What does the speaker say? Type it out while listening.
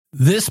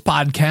This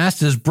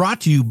podcast is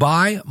brought to you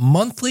by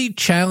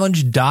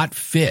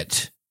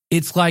monthlychallenge.fit.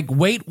 It's like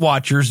Weight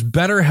Watchers,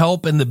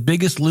 BetterHelp, and The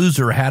Biggest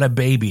Loser had a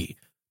baby.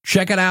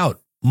 Check it out,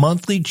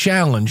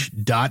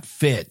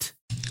 monthlychallenge.fit.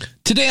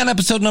 Today on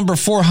episode number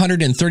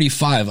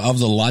 435 of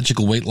the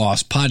Logical Weight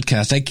Loss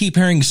Podcast, I keep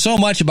hearing so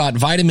much about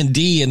vitamin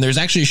D, and there's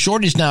actually a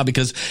shortage now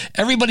because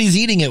everybody's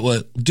eating it.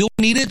 Well, do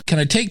I need it? Can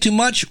I take too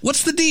much?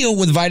 What's the deal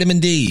with vitamin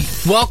D?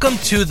 Welcome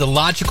to the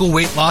Logical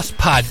Weight Loss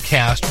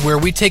Podcast, where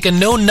we take a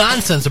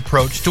no-nonsense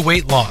approach to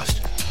weight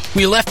loss.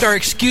 We left our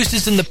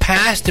excuses in the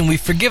past, and we've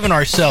forgiven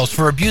ourselves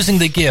for abusing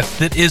the gift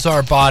that is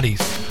our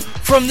bodies.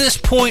 From this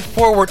point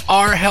forward,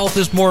 our health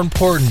is more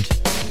important.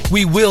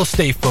 We will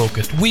stay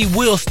focused. We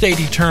will stay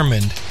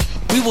determined.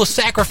 We will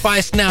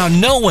sacrifice now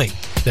knowing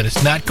that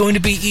it's not going to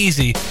be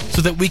easy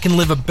so that we can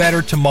live a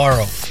better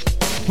tomorrow.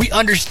 We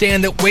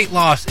understand that weight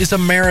loss is a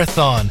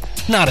marathon,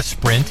 not a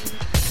sprint.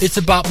 It's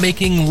about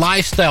making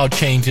lifestyle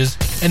changes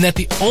and that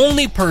the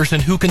only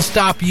person who can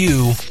stop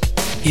you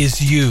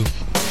is you.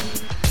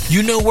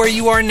 You know where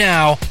you are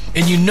now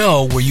and you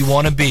know where you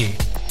want to be.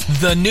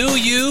 The new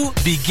you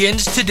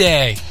begins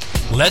today.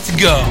 Let's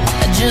go.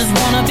 I just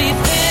want to be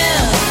thin.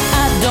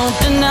 Don't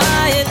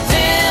deny it,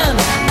 thin.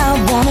 I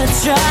wanna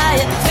try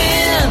it,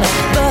 thin,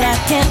 but I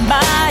can't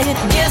buy it.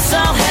 Guess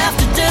I'll have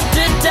to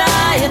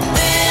diet,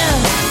 thin.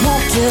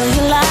 Won't tell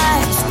you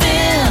lies,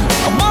 thin.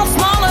 I want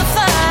smaller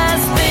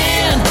thighs,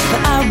 thin,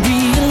 but I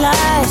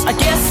realize I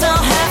guess I'll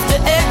have to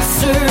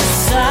exercise.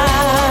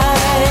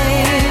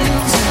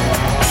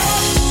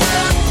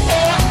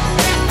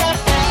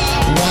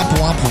 Womp,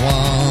 womp,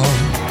 womp.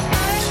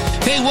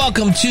 Hey,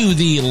 welcome to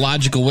the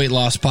Logical Weight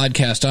Loss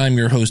Podcast. I'm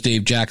your host,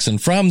 Dave Jackson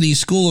from the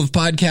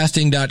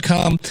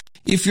schoolofpodcasting.com.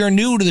 If you're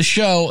new to the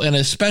show, and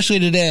especially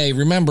today,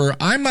 remember,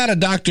 I'm not a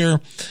doctor.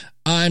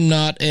 I'm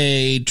not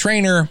a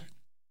trainer.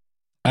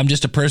 I'm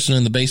just a person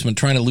in the basement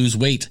trying to lose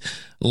weight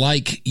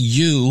like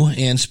you.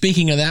 And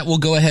speaking of that, we'll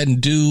go ahead and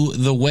do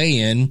the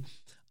weigh-in.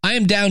 I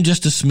am down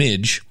just a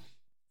smidge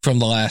from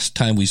the last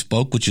time we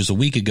spoke, which is a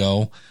week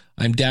ago.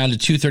 I'm down to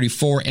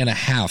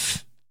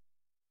 234.5.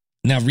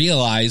 Now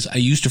realize I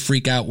used to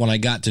freak out when I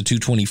got to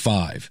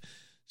 225.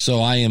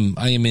 So I am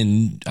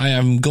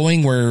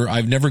going where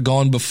I've never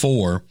gone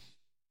before.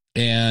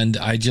 And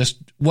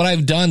what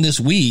I've done this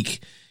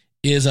week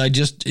is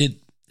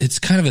it's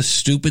kind of a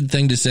stupid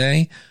thing to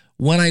say.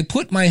 When I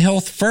put my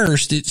health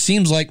first, it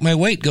seems like my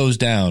weight goes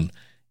down.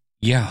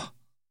 Yeah,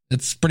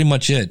 that's pretty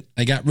much it.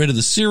 I got rid of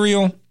the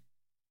cereal,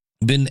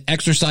 been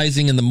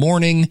exercising in the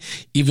morning,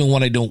 even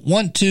when I don't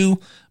want to.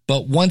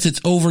 But once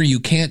it's over,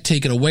 you can't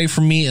take it away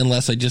from me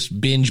unless I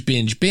just binge,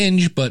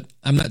 but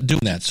I'm not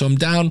doing that. So I'm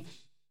down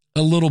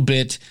a little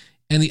bit.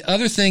 And the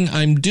other thing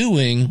I'm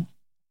doing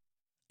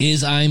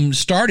is I'm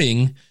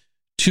starting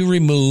to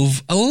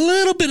remove a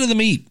little bit of the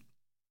meat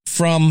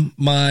from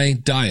my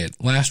diet.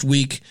 Last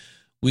week,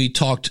 we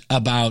talked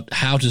about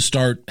how to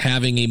start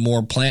having a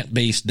more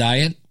plant-based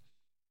diet.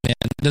 And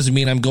it doesn't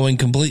mean I'm going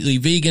completely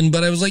vegan,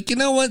 but I was like, you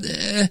know what?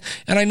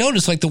 And I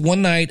noticed like the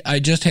one night I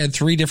just had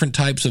 3 different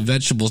types of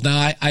vegetables.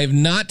 Now, I have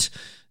not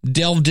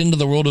delved into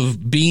the world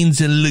of beans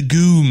and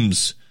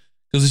legumes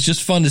because it's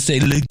just fun to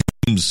say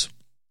legumes.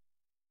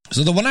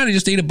 So the one night I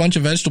just ate a bunch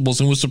of vegetables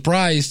and was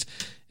surprised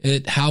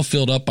at how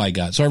filled up I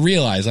got. So I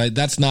realized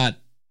that's not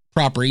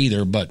proper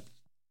either. But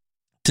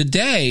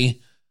today,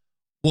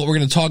 what we're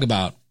going to talk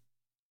about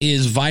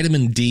is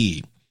vitamin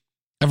D.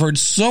 I've heard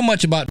so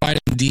much about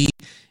vitamin D.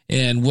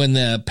 And when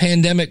the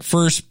pandemic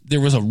first, there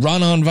was a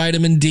run on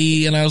vitamin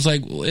D, and I was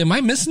like, am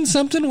I missing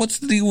something? What's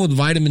the deal with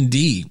vitamin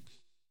D?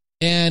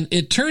 And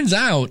it turns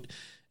out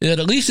that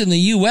at least in the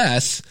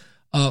U.S.,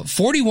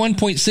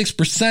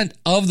 41.6%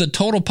 of the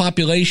total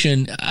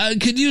population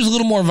could use a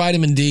little more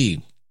vitamin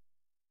D.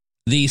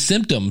 The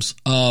symptoms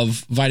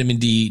of vitamin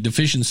D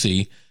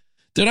deficiency,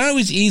 they're not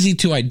always easy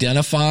to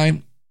identify,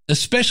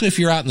 especially if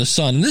you're out in the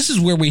sun. And this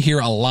is where we hear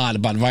a lot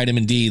about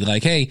vitamin D.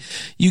 Like, hey,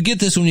 you get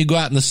this when you go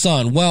out in the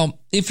sun. Well,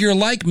 if you're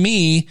like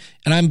me,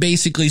 and I'm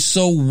basically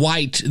so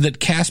white that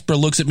Casper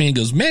looks at me and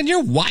goes, man,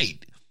 you're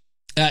white.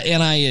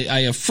 And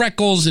I have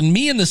freckles, and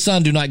me and the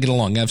sun do not get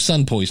along. I have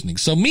sun poisoning.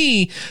 So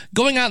me,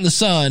 going out in the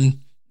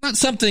sun, not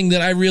something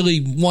that I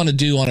really want to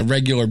do on a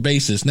regular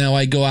basis. Now,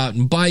 I go out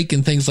and bike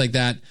and things like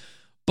that.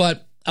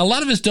 But a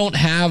lot of us don't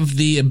have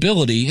the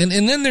ability. And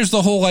then there's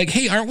the whole like,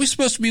 hey, aren't we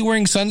supposed to be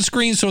wearing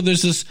sunscreen? So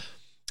there's this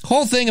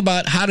whole thing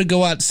about how to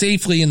go out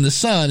safely in the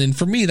sun. And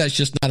for me, that's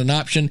just not an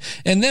option.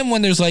 And then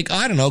when there's like,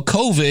 I don't know,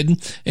 COVID,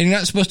 and you're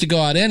not supposed to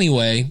go out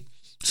anyway.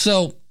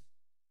 So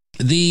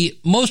the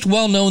most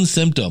well-known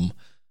symptom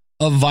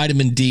of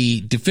vitamin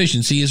D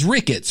deficiency is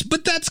rickets.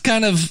 But that's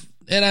kind of,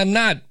 and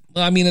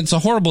it's a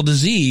horrible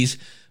disease,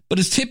 but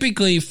it's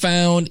typically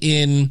found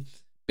in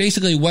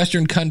basically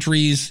Western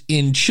countries,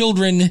 in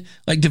children,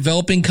 like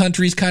developing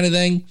countries kind of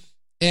thing.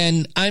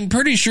 And I'm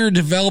pretty sure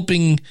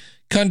developing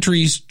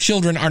countries'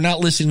 children are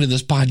not listening to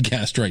this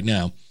podcast right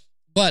now.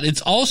 But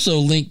it's also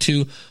linked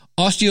to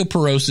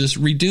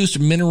osteoporosis, reduced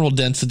mineral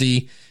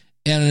density,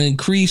 and an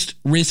increased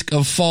risk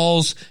of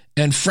falls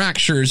and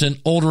fractures in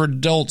older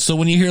adults. So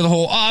when you hear the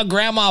whole,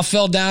 grandma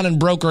fell down and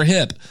broke her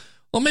hip,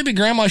 well, maybe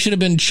grandma should have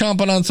been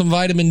chomping on some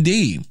vitamin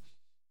D.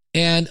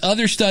 And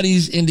other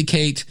studies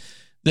indicate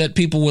that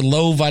people with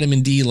low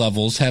vitamin D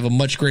levels have a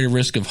much greater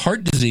risk of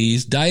heart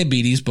disease,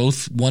 diabetes,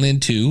 both 1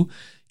 and 2,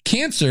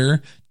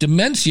 cancer,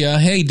 dementia.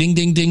 Hey, ding,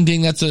 ding, ding,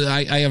 ding.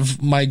 I have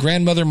my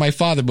grandmother, my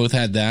father both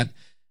had that,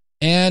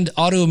 and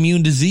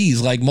autoimmune disease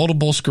like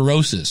multiple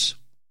sclerosis.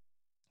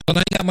 But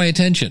I got my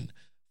attention.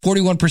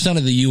 41%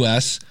 of the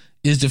U.S.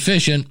 is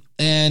deficient,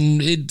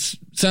 and it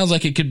sounds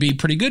like it could be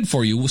pretty good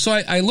for you. So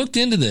I looked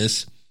into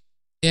this,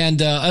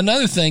 and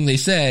another thing they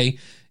say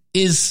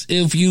is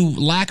if you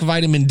lack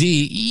vitamin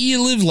D,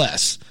 you live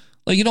less.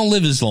 Like, you don't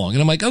live as long.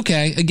 And I'm like,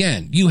 okay,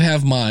 again, you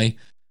have my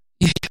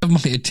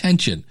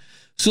attention.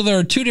 So there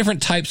are 2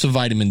 different types of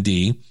vitamin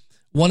D.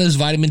 One is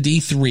vitamin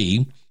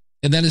D3,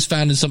 and that is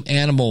found in some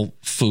animal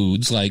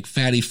foods like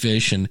fatty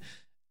fish and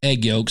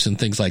egg yolks and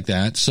things like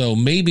that. So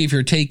maybe if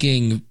you're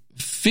taking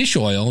fish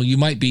oil, you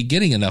might be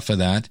getting enough of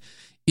that.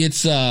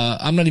 It's,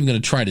 I'm not even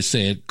going to try to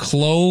say it,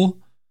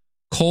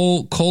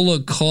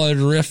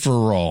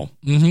 cholecalciferol.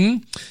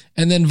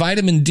 And then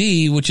vitamin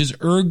D, which is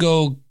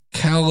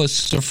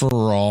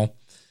ergocalciferol,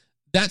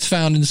 that's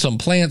found in some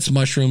plants,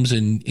 mushrooms,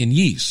 and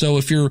yeast. So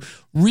if you're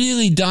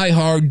really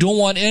diehard, don't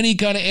want any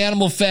kind of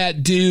animal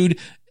fat, dude,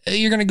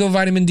 you're going to go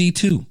vitamin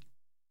D2.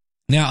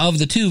 Now, of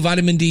the 2,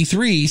 vitamin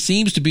D3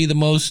 seems to be the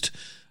most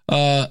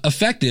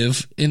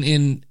effective.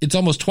 It's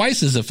almost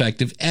twice as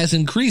effective as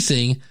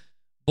increasing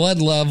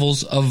blood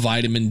levels of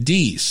vitamin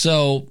D.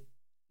 So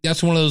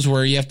that's one of those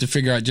where you have to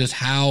figure out just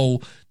how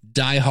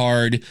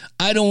diehard,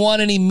 I don't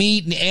want any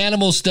meat and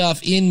animal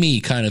stuff in me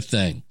kind of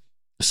thing.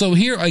 So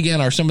here again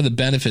are some of the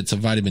benefits of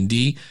vitamin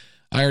D.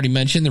 I already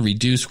mentioned the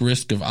reduced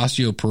risk of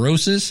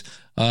osteoporosis,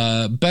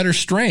 better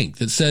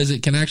strength. It says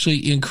it can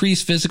actually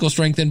increase physical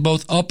strength in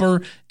both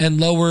upper and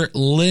lower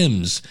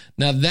limbs.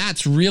 Now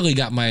that's really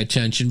got my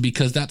attention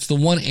because that's the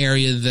one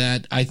area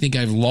that I think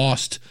I've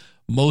lost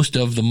most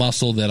of the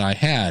muscle that I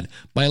had.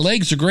 My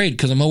legs are great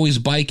because I'm always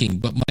biking,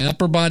 but my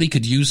upper body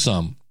could use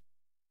some.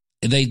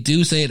 They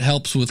do say it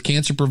helps with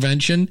cancer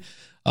prevention,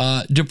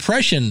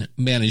 depression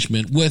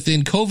management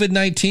within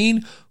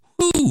COVID-19.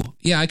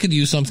 Yeah, I could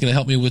use something to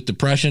help me with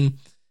depression.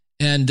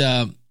 And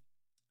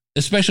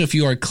especially if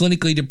you are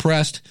clinically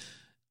depressed.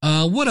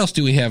 What else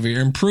do we have here?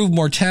 Improved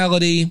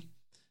mortality.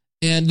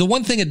 And the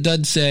one thing it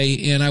does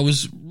say, and I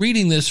was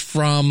reading this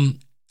from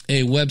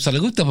a website, I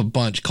looked up a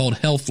bunch called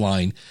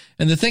Healthline.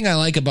 And the thing I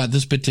like about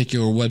this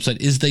particular website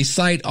is they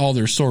cite all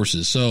their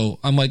sources. So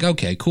I'm like,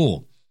 okay,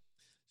 cool.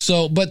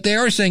 So, but they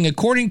are saying,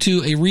 according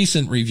to a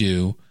recent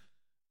review,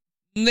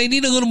 they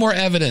need a little more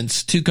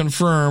evidence to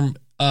confirm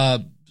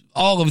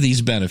all of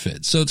these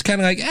benefits. So it's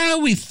kind of like,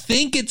 we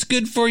think it's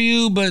good for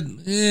you, but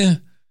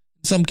in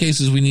some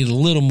cases we need a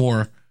little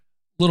more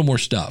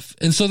stuff.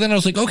 And so then I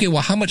was like, okay,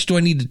 well, how much do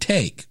I need to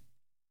take?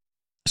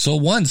 So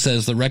one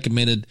says the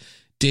recommended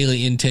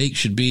daily intake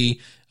should be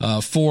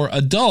for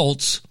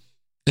adults,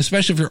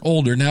 especially if you're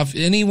older. Now, if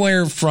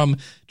anywhere from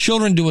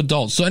children to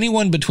adults, so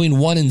anyone between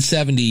 1 and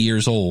 70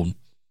 years old,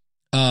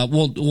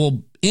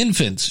 well,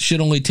 infants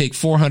should only take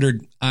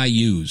 400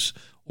 IUs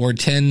or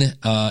 10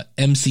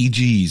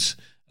 MCGs.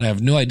 I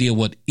have no idea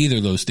what either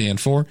of those stand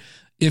for.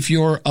 If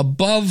you're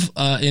above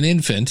an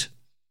infant,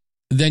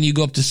 then you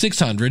go up to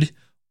 600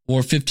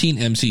 or 15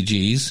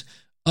 MCGs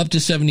up to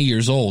 70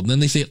 years old. And then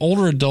they say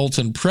older adults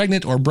and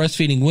pregnant or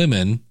breastfeeding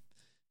women,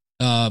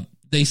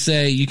 they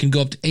say you can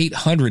go up to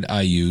 800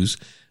 IUs.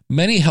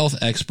 Many health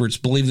experts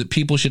believe that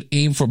people should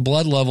aim for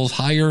blood levels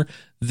higher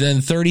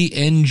than 30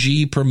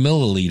 ng per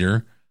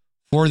milliliter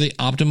for the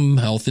optimum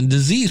health and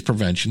disease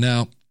prevention.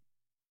 Now,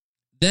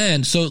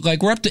 then, so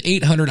like we're up to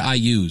 800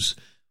 IUs.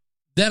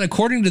 Then,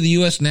 according to the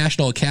U.S.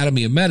 National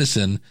Academy of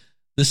Medicine,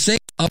 the safe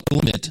upper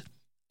limit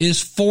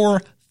is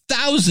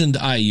 4,000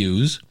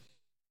 IUs.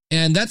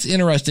 And that's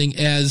interesting,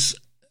 as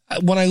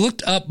when I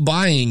looked up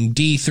buying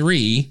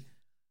D3,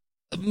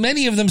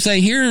 many of them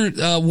say here,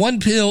 one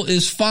pill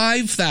is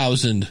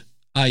 5,000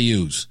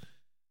 IUs.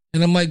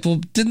 And I'm like, well,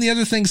 didn't the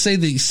other thing say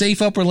the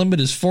safe upper limit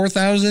is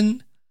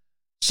 4,000?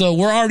 So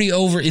we're already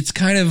over. It's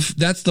kind of,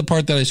 that's the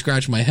part that I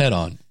scratch my head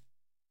on.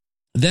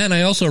 Then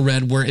I also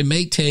read where it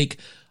may take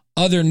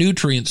other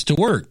nutrients to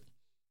work.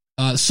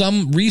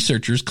 Some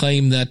researchers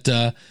claim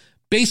that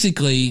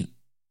basically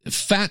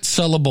fat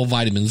soluble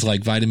vitamins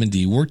like vitamin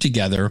D work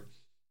together,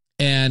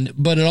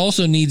 but it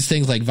also needs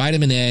things like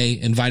vitamin A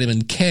and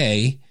vitamin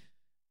K,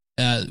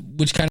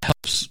 which kind of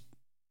helps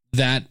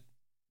that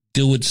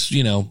do its,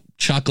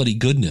 chocolatey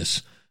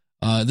goodness.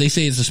 They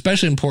say it's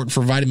especially important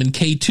for vitamin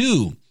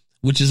K2,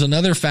 which is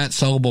another fat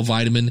soluble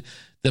vitamin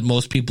that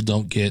most people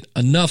don't get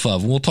enough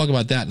of. And we'll talk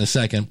about that in a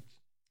second.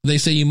 They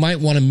say you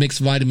might want to mix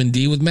vitamin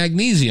D with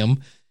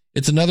magnesium.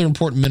 It's another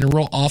important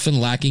mineral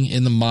often lacking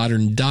in the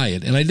modern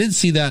diet. And I did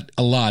see that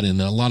a lot in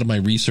a lot of my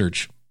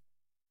research.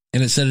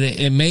 And it said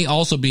it may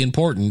also be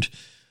important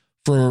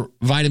for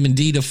vitamin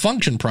D to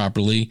function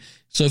properly.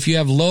 So if you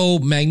have low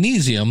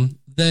magnesium,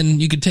 then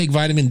you could take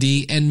vitamin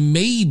D and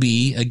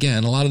maybe,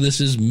 again, a lot of this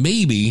is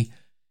maybe,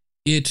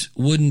 it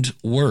wouldn't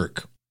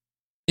work.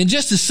 In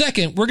just a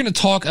second, we're going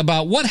to talk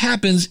about what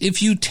happens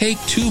if you take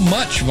too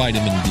much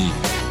vitamin D.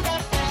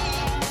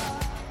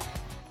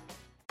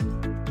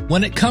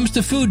 When it comes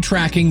to food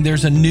tracking,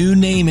 there's a new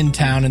name in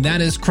town, and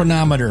that is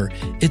Chronometer.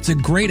 It's a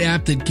great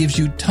app that gives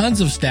you tons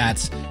of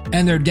stats,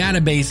 and their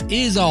database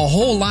is a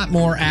whole lot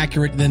more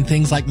accurate than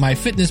things like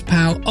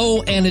MyFitnessPal.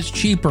 Oh, and it's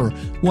cheaper.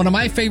 One of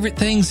my favorite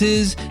things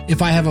is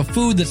if I have a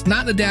food that's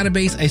not in the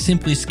database, I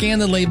simply scan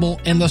the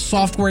label, and the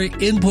software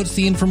inputs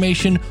the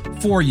information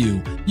for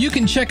you. You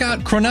can check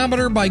out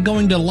Chronometer by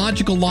going to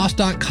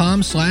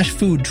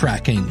logicalloss.com/food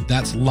tracking.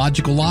 That's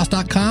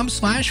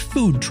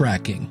logicalloss.com/food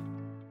tracking.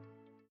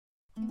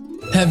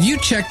 Have you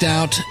checked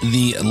out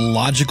the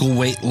Logical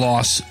Weight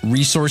Loss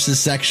resources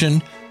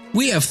section?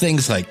 We have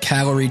things like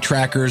calorie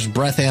trackers,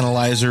 breath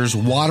analyzers,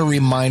 water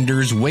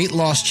reminders, weight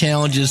loss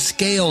challenges,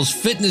 scales,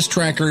 fitness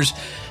trackers,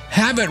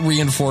 habit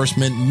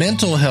reinforcement,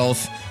 mental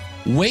health,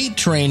 weight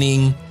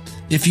training.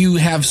 If you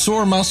have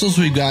sore muscles,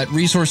 we've got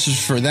resources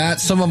for that.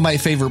 Some of my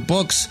favorite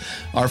books,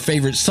 our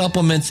favorite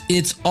supplements,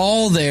 it's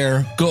all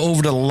there. Go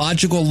over to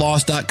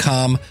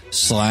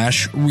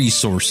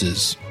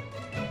logicalloss.com/resources.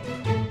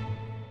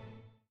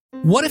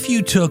 What if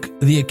you took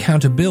the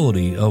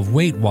accountability of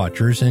Weight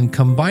Watchers and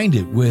combined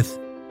it with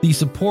the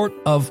support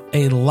of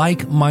a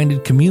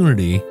like-minded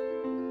community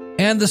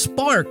and the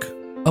spark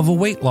of a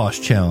weight loss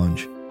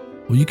challenge?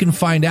 Well, you can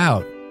find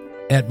out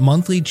at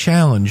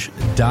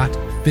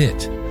monthlychallenge.fit.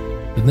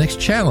 The next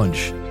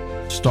challenge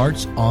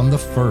starts on the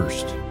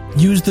 1st.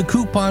 Use the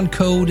coupon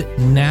code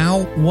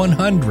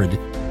NOW100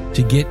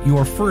 to get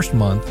your first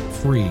month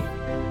free.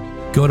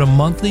 Go to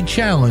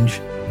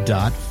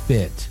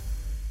monthlychallenge.fit.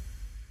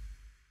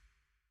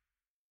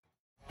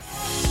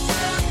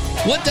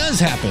 What does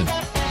happen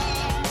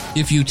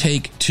if you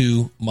take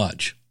too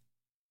much?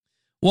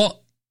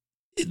 Well,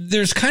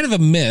 there's kind of a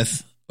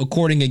myth,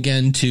 according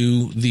again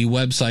to the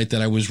website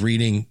that I was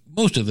reading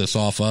most of this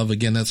off of.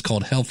 Again, that's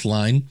called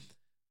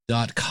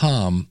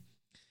healthline.com.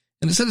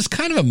 And it said it's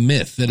kind of a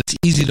myth that it's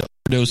easy to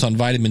overdose on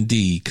vitamin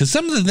D. Because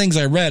some of the things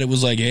I read, it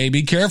was like, hey,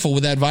 be careful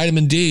with that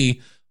vitamin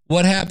D.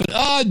 What happened?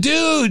 Oh,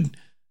 dude,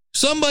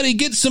 somebody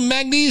get some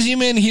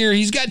magnesium in here.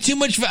 He's got too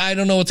much. I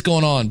don't know what's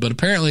going on. But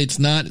apparently it's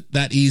not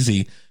that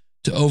easy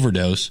to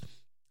overdose.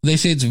 They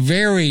say it's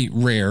very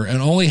rare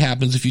and only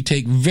happens if you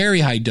take very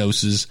high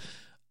doses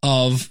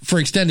for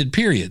extended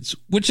periods,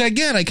 which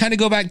again, I kind of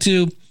go back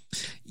to,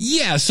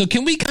 so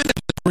can we kind of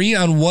agree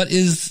on what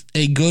is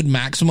a good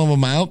maximum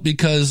amount?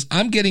 Because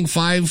I'm getting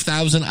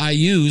 5,000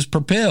 IUs per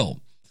pill.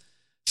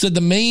 So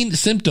the main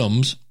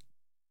symptoms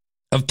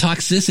of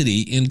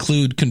toxicity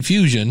include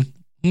confusion,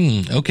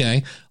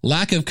 okay,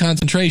 lack of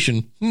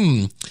concentration,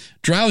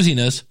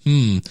 drowsiness,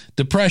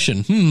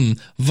 depression,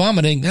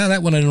 vomiting,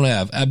 that one I don't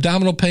have,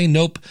 abdominal pain,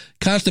 nope,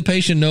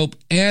 constipation, nope,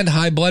 and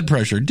high blood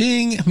pressure,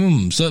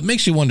 ding, so it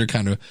makes you wonder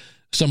kind of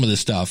some of this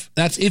stuff.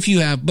 That's if you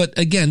have, but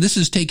again, this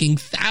is taking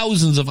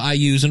thousands of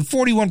IUs, and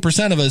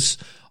 41% of us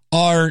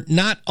are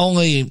not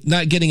only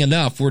not getting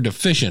enough, we're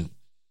deficient.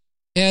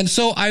 And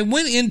so I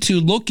went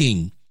into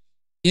looking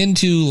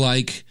into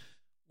like,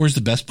 where's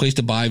the best place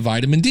to buy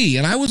vitamin D?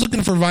 And I was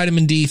looking for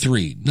vitamin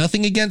D3.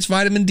 Nothing against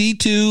vitamin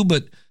D2,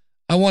 but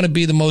I want to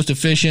be the most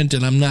efficient,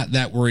 and I'm not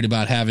that worried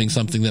about having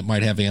something that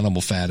might have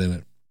animal fat in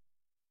it.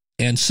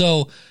 And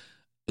so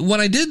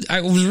when I did,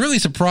 I was really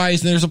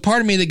surprised. And there's a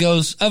part of me that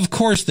goes, of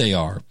course they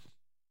are.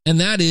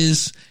 And that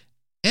is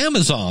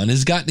Amazon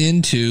has gotten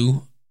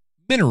into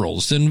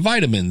minerals and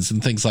vitamins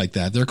and things like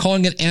that. They're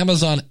calling it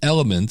Amazon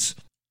Elements.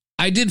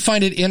 I did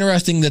find it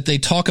interesting that they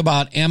talk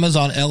about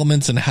Amazon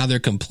Elements and how they're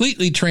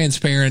completely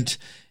transparent,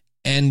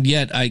 and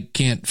yet I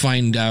can't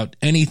find out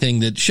anything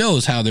that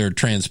shows how they're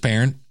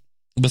transparent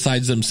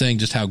besides them saying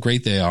just how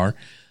great they are.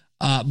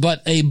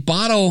 But a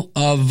bottle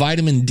of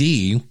vitamin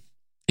D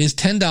is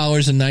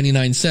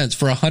 $10.99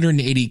 for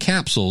 180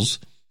 capsules,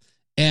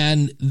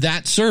 and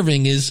that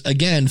serving is,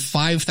 again,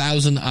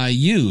 5,000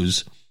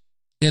 IUs.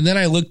 And then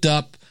I looked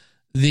up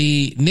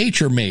the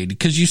Nature Made,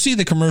 because you see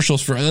the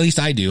commercials for, at least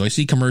I do, I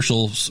see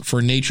commercials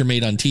for Nature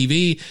Made on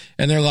TV,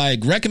 and they're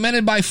like,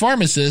 recommended by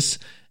pharmacists,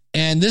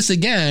 and this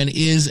again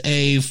is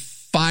a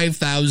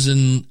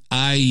 5,000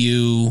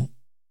 IU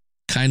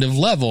kind of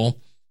level,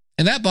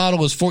 and that bottle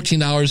was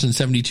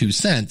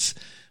 $14.72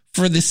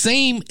 for the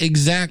same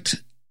exact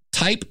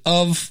type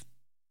of,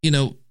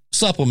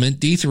 supplement,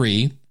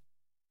 D3,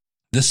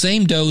 the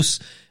same dose,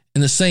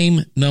 and the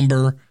same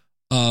number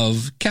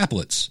of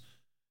caplets.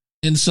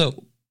 And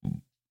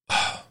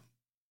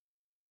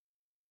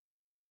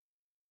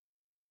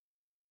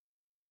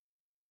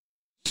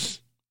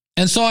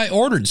so I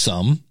ordered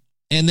some,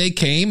 and they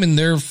came, and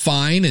they're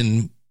fine,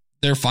 and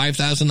they're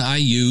 5,000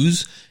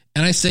 IUs,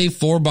 and I save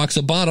 $4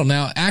 a bottle.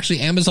 Now, actually,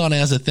 Amazon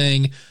has a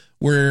thing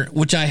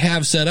which I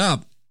have set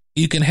up.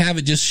 You can have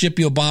it just ship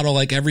you a bottle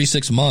like every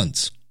 6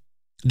 months,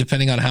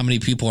 depending on how many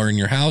people are in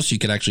your house. You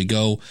could actually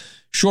go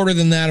shorter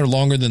than that or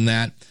longer than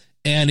that.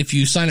 And if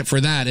you sign up for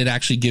that, it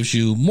actually gives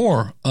you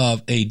more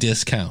of a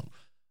discount.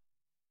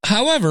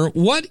 However,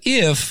 what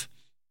if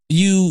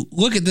you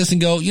look at this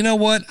and go, you know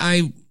what?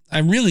 I I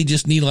really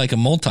just need like a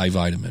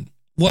multivitamin.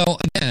 Well,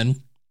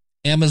 again,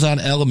 Amazon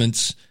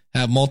Elements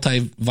have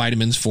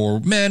multivitamins for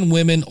men,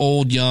 women,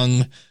 old,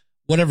 young,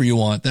 whatever you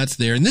want. That's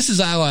there. And this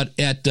is out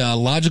at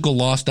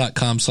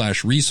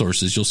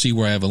logicalloss.com/resources. You'll see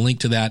where I have a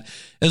link to that,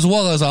 as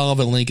well as I'll have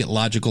a link at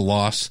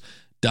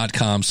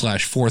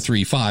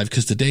logicalloss.com/435,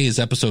 because today is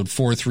episode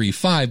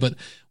 435. But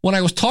when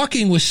I was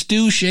talking with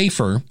Stu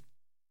Schaefer,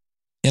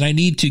 and I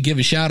need to give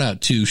a shout out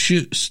to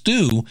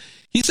Stu,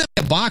 he sent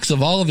me a box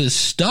of all of his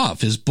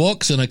stuff, his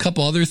books and a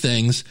couple other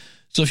things.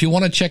 So if you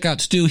want to check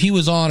out Stu, he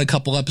was on a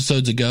couple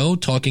episodes ago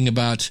talking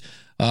about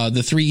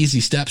the 3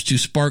 easy steps to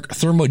spark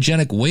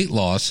thermogenic weight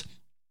loss.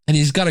 And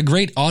he's got a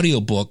great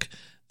audiobook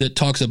that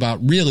talks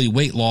about really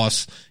weight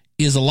loss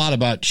is a lot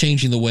about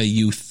changing the way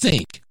you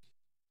think.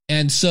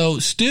 And so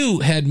Stu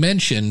had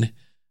mentioned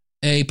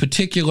a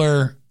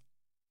particular,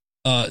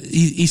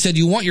 he said,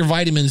 you want your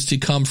vitamins to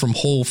come from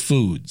whole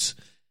foods.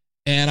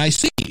 And I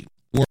see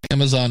where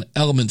Amazon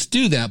Elements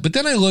do that. But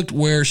then I looked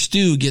where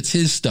Stu gets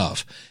his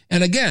stuff.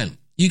 And again,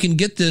 you can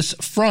get this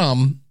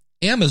from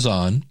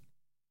Amazon,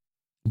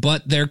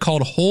 but they're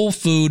called whole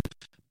food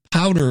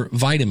powder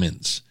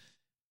vitamins.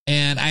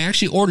 And I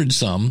actually ordered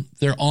some.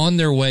 They're on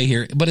their way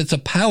here, but it's a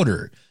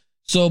powder.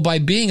 So by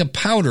being a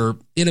powder,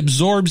 it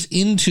absorbs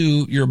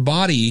into your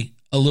body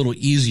a little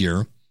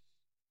easier.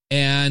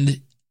 And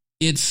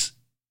it's,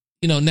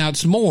 now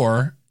it's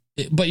more,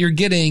 but you're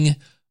getting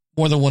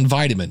more than one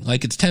vitamin.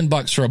 Like it's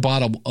 $10 for a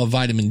bottle of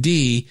vitamin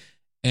D.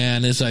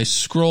 And as I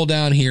scroll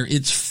down here,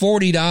 it's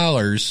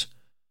 $40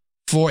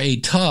 for a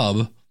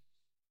tub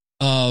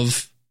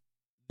of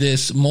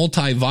this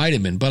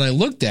multivitamin. But I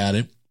looked at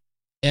it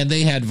and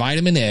they had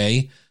vitamin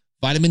A,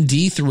 vitamin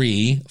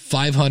D3,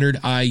 500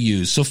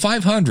 IUs. So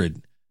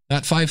 500,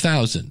 not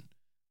 5,000.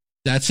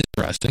 That's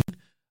interesting.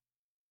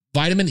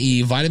 Vitamin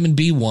E, vitamin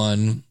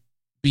B1,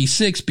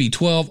 B6,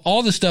 B12,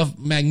 all the stuff.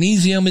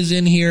 Magnesium is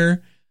in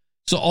here.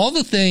 So all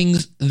the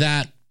things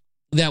that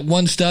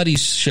one study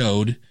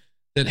showed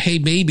that, hey,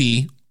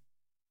 maybe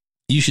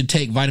you should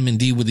take vitamin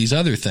D with these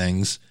other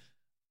things.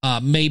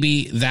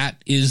 Maybe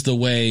that is the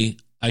way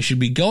I should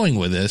be going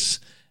with this.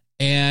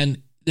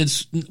 And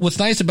it's what's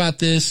nice about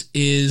this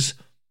is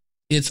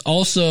it's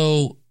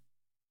also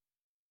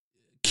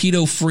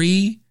keto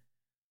free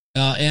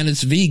and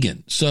it's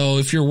vegan. So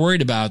if you're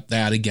worried about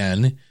that,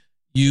 again,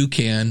 you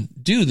can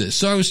do this.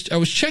 So I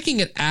was checking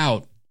it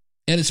out,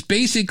 and it's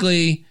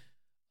basically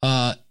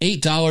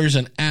 $8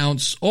 an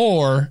ounce,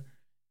 or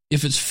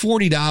if it's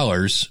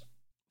 $40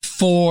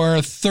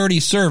 for 30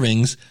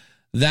 servings,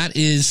 that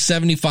is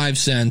 75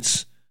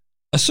 cents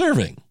a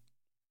serving,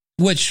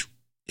 which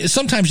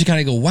sometimes you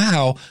kind of go,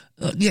 wow,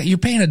 yeah, you're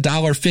paying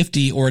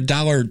 $1.50 or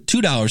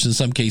 $2 in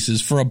some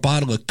cases for a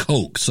bottle of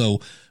Coke.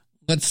 So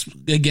let's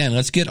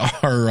get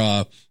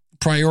our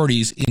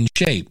priorities in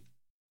shape.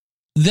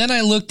 Then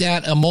I looked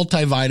at a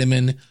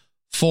multivitamin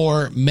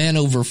for men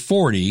over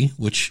 40,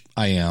 which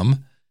I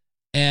am,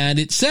 and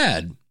it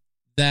said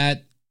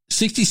that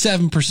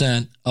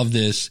 67% of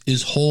this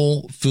is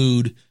whole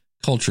food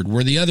cultured,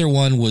 where the other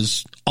one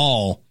was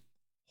all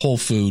whole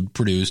food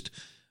produced,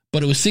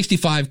 but it was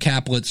 65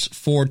 caplets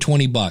for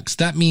 $20.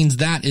 That means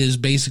that is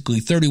basically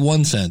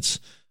 31 cents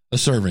a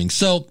serving.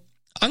 So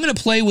I'm going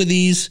to play with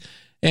these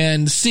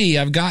and see.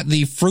 I've got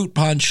the fruit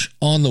punch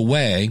on the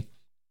way,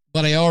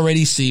 but I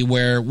already see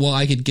where, well,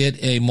 I could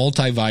get a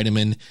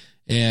multivitamin,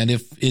 and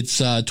if it's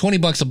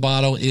 $20 a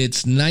bottle,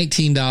 it's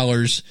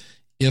 $19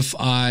 if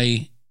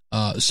I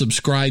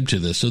subscribe to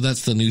this. So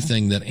that's the new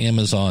thing that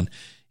Amazon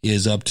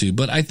is up to.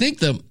 But I think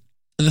the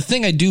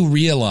thing I do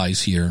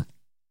realize here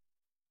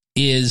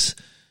is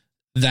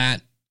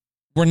that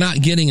we're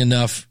not getting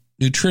enough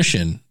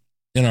nutrition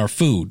in our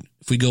food.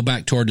 If we go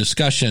back to our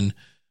discussion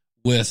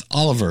with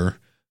Oliver,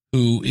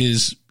 who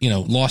is,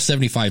 lost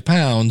 75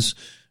 pounds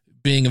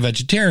being a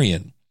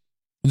vegetarian,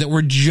 that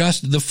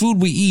the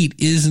food we eat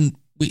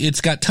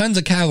it's got tons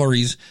of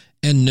calories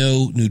and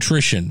no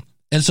nutrition.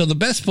 And so the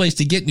best place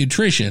to get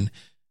nutrition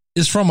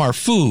is from our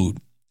food.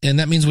 And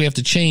that means we have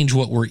to change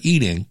what we're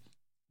eating.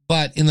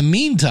 But in the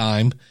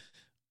meantime,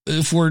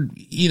 if we're,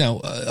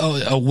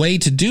 a way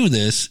to do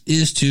this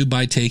is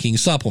by taking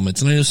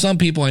supplements. And I know some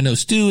people, I know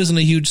Stu isn't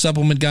a huge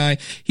supplement guy.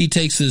 He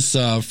takes this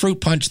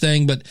fruit punch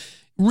thing, but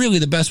really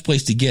the best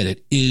place to get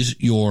it is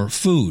your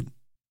food.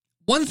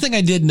 One thing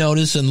I did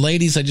notice, and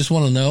ladies, I just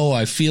want to know,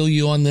 I feel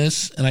you on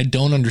this, and I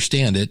don't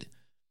understand it.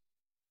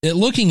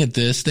 Looking at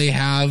this, they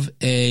have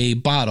a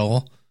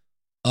bottle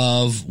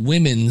of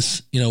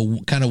women's,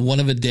 kind of one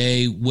of a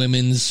day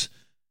women's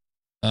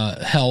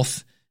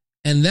health,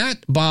 and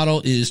that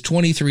bottle is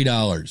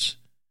 $23.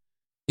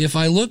 If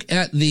I look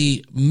at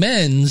the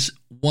men's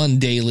one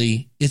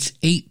daily, it's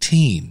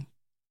 $18.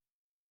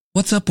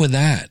 What's up with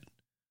that?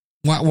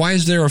 Why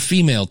is there a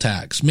female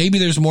tax? Maybe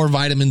there's more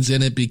vitamins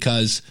in it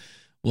because,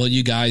 well,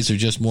 you guys are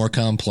just more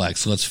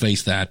complex. Let's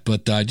face that.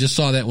 But I just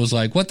saw that, was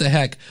like, what the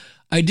heck?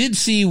 I did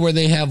see where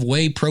they have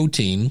whey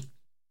protein,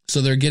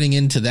 so they're getting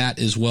into that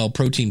as well,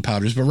 protein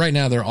powders. But right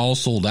now they're all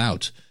sold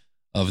out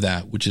of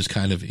that, which is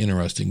kind of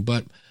interesting.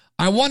 But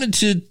I wanted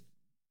to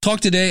talk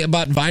today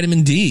about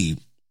vitamin D.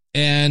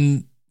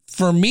 And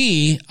for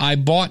me, I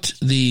bought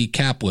the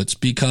caplets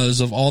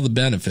because of all the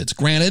benefits.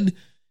 Granted, in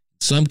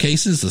some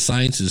cases, the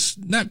science is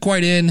not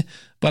quite in,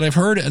 but I've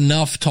heard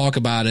enough talk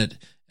about it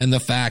and the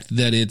fact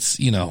that it's,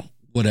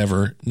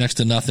 whatever, next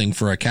to nothing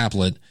for a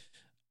caplet.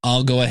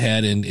 I'll go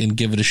ahead and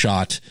give it a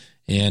shot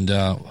and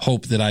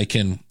hope that I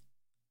can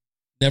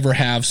never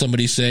have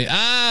somebody say,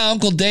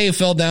 Uncle Dave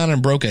fell down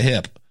and broke a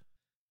hip.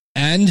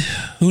 And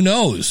who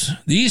knows?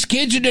 These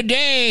kids of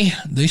today,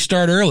 they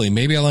start early.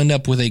 Maybe I'll end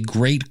up with a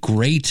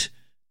great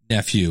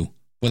nephew.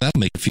 Well, that'll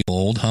make you feel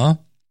old, huh?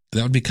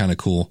 That would be kind of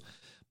cool.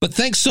 But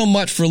thanks so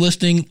much for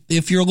listening.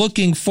 If you're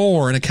looking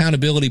for an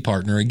accountability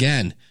partner,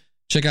 again,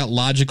 check out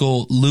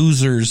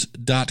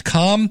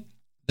logicallosers.com.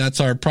 That's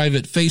our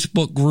private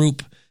Facebook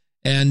group.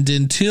 And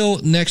until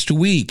next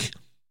week,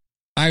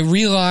 I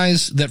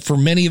realize that for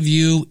many of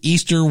you,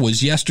 Easter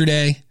was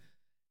yesterday.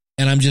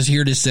 And I'm just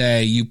here to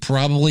say you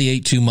probably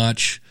ate too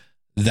much.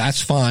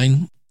 That's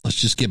fine. Let's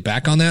just get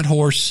back on that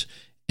horse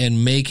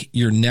and make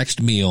your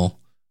next meal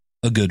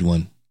a good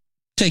one.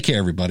 Take care,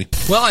 everybody.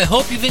 Well, I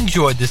hope you've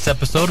enjoyed this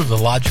episode of the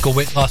Logical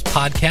Weight Loss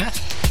Podcast.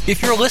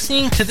 If you're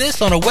listening to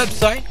this on a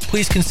website,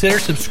 please consider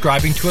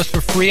subscribing to us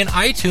for free in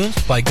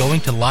iTunes by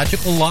going to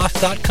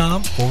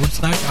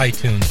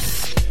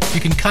logicalloss.com/iTunes. You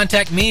can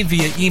contact me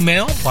via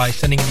email by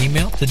sending an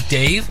email to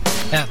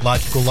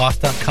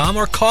dave@logicalloss.com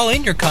or call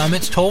in your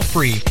comments toll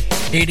free,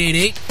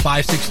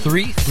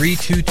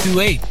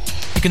 888-563-3228.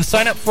 You can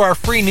sign up for our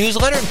free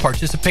newsletter and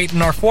participate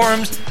in our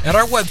forums at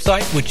our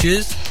website, which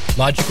is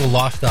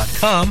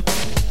logicalloss.com.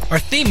 Our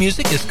theme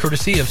music is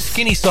courtesy of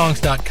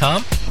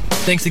skinnysongs.com.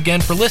 Thanks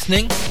again for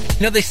listening.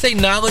 They say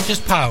knowledge is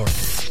power.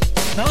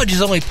 Knowledge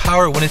is only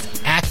power when it's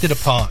acted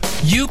upon.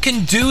 You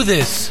can do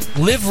this.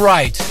 Live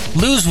right.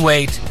 Lose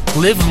weight.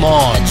 Live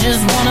long. I just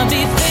wanna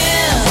be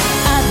thin.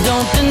 I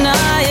don't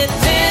deny it.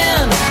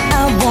 Thin.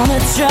 I wanna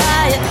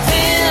try it.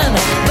 Thin.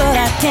 But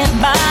I can't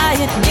buy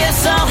it.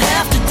 Guess I'll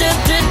have to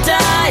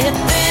diet.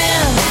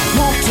 Thin.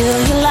 Won't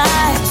kill your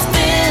life.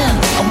 Thin.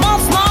 I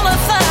want smaller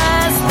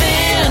thighs.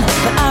 Thin.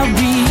 But I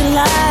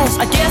realize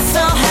I guess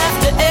I'll have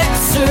to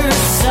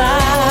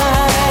exercise.